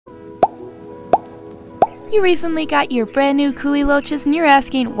You recently got your brand new Kuhli Loaches and you're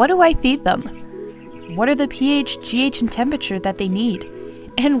asking, what do I feed them? What are the pH, GH, and temperature that they need?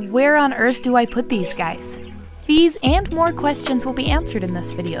 And where on earth do I put these guys? These and more questions will be answered in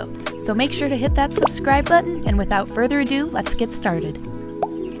this video, so make sure to hit that subscribe button, and without further ado, let's get started.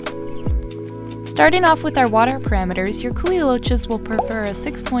 Starting off with our water parameters, your Kuhli Loaches will prefer a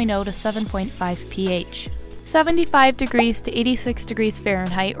 6.0 to 7.5 pH. 75 degrees to 86 degrees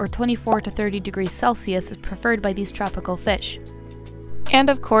Fahrenheit or 24 to 30 degrees Celsius is preferred by these tropical fish. And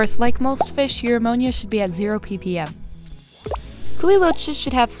of course, like most fish, your ammonia should be at 0 ppm. Kuhli Loaches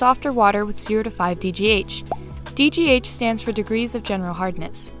should have softer water with 0 to 5 DGH. DGH stands for degrees of general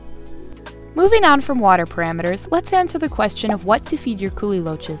hardness. Moving on from water parameters, let's answer the question of what to feed your Kuhli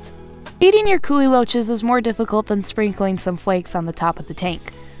Loaches. Feeding your Kuhli Loaches is more difficult than sprinkling some flakes on the top of the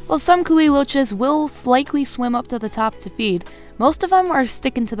tank. While some Kuhli Loaches will likely swim up to the top to feed, most of them are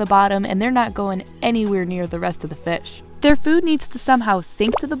sticking to the bottom and they're not going anywhere near the rest of the fish. Their food needs to somehow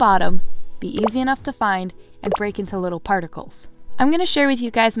sink to the bottom, be easy enough to find, and break into little particles. I'm going to share with you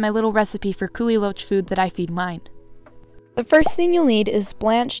guys my little recipe for Kuhli Loach food that I feed mine. The first thing you'll need is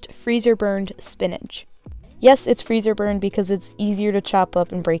blanched, freezer-burned spinach. Yes, it's freezer-burned because it's easier to chop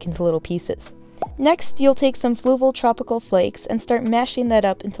up and break into little pieces. Next, you'll take some fluval tropical flakes and start mashing that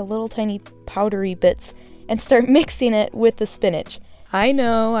up into little tiny powdery bits and start mixing it with the spinach. I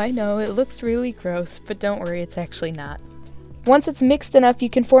know, it looks really gross, but don't worry, it's actually not. Once it's mixed enough, you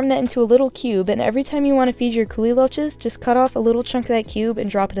can form that into a little cube, and every time you want to feed your Kuhli Loaches, just cut off a little chunk of that cube and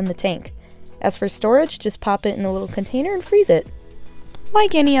drop it in the tank. As for storage, just pop it in a little container and freeze it.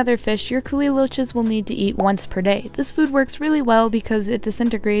 Like any other fish, your Kuhli Loaches will need to eat once per day. This food works really well because it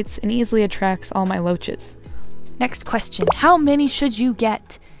disintegrates and easily attracts all my loaches. Next question, how many should you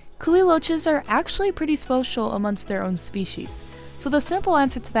get? Kuhli Loaches are actually pretty social amongst their own species, so the simple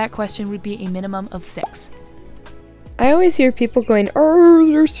answer to that question would be a minimum of 6. I always hear people going, oh,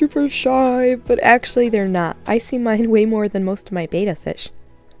 they're super shy, but actually they're not. I see mine way more than most of my betta fish.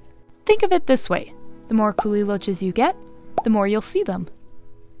 Think of it this way, the more Kuhli Loaches you get, the more you'll see them.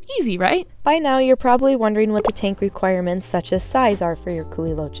 Easy, right? By now, you're probably wondering what the tank requirements such as size are for your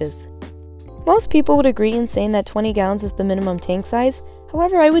Kuhli Loaches. Most people would agree in saying that 20 gallons is the minimum tank size.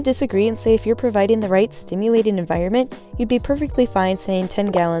 However, I would disagree and say if you're providing the right stimulating environment, you'd be perfectly fine saying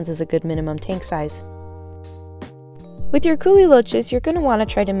 10 gallons is a good minimum tank size. With your Kuhli Loaches, you're going to want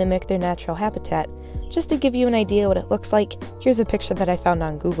to try to mimic their natural habitat. Just to give you an idea what it looks like, here's a picture that I found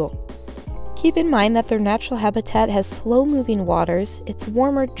on Google. Keep in mind that their natural habitat has slow-moving waters, it's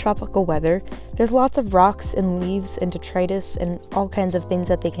warmer tropical weather, there's lots of rocks and leaves and detritus and all kinds of things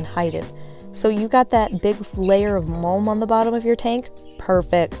that they can hide in. So you got that big layer of mulm on the bottom of your tank?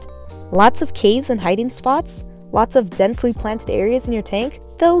 Perfect. Lots of caves and hiding spots? Lots of densely planted areas in your tank?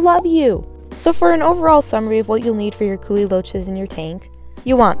 They'll love you! So for an overall summary of what you'll need for your Kuhli Loaches in your tank,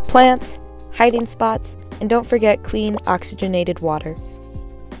 you want plants, hiding spots, and don't forget clean, oxygenated water.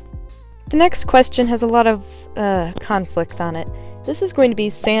 The next question has a lot of conflict on it. This is going to be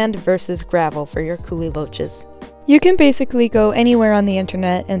sand versus gravel for your Kuhli Loaches. You can basically go anywhere on the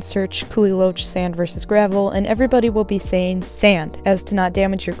internet and search Kuhli Loach sand versus gravel, and everybody will be saying sand, as to not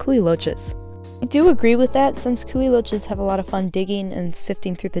damage your Kuhli Loaches. I do agree with that, since Kuhli Loaches have a lot of fun digging and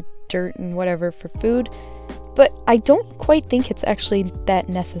sifting through the dirt and whatever for food, but I don't quite think it's actually that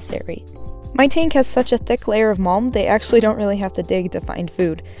necessary. My tank has such a thick layer of mulm, they actually don't really have to dig to find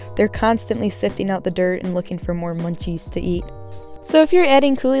food. They're constantly sifting out the dirt and looking for more munchies to eat. So if you're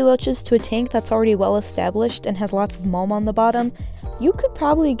adding Kuhli Loaches to a tank that's already well established and has lots of mulm on the bottom, you could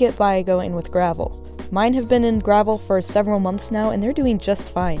probably get by going with gravel. Mine have been in gravel for several months now and they're doing just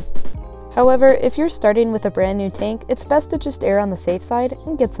fine. However, if you're starting with a brand new tank, it's best to just err on the safe side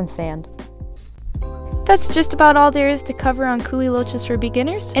and get some sand. That's just about all there is to cover on Kuhli Loaches for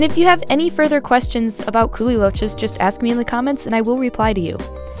beginners, and if you have any further questions about Kuhli Loaches, just ask me in the comments and I will reply to you.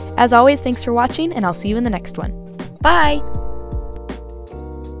 As always, thanks for watching, and I'll see you in the next one. Bye!